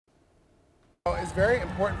It's very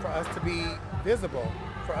important for us to be visible,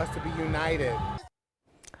 for us to be united.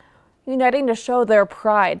 Uniting to show their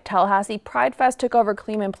pride, Tallahassee PRIDEFEST took over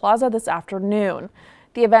Kleman Plaza this afternoon.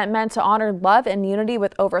 The event meant to honor love and unity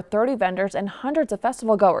with over 30 vendors and hundreds of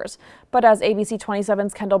festival goers. But as ABC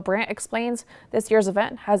 27's Kendall Brandt explains, this year's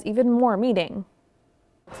event has even more meaning.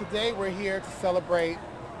 Today we're here to celebrate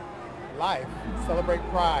life, celebrate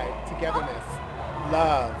pride, togetherness,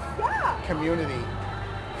 love, community,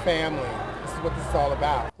 family. This is what this is all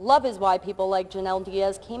about. Love is why people like Janelle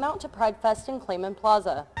Diaz came out to PRIDEFEST in Kleman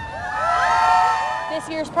Plaza. This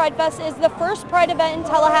year's PRIDEFEST is the first Pride event in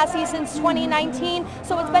Tallahassee since 2019,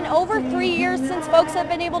 so it's been over 3 years since folks have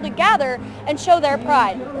been able to gather and show their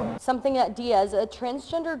pride. Something that Diaz, a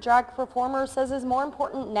transgender drag performer, says is more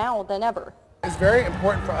important now than ever. It's very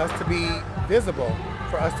important for us to be visible,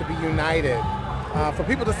 for us to be united, for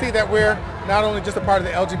people to see that we're not only just a part of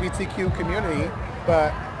the LGBTQ community,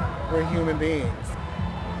 but we're human beings.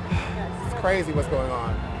 It's crazy what's going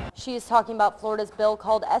on. She is talking about Florida's bill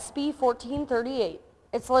called SB 1438.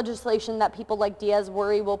 It's legislation that people like Diaz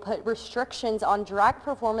worry will put restrictions on drag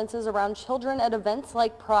performances around children at events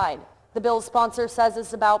like Pride. The bill's sponsor says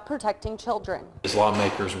it's about protecting children. As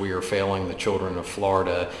lawmakers, we are failing the children of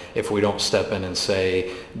Florida if we don't step in and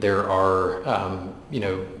say there are,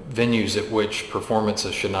 venues at which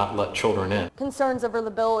performances should not let children in. Concerns over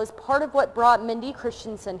the bill is part of what brought Mindy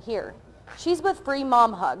Christensen here. She's with Free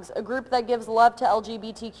Mom Hugs, a group that gives love to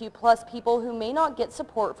LGBTQ+ people who may not get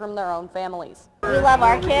support from their own families. We love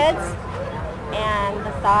our kids, and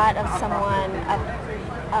the thought of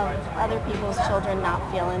of other people's children not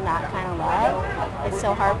feeling that kind of love is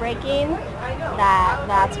so heartbreaking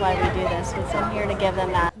that's why we do this. We're here to give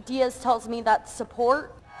them that. Diaz tells me that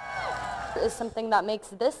support is something that makes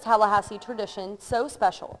this Tallahassee tradition so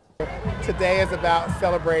special. Today is about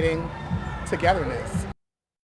celebrating togetherness.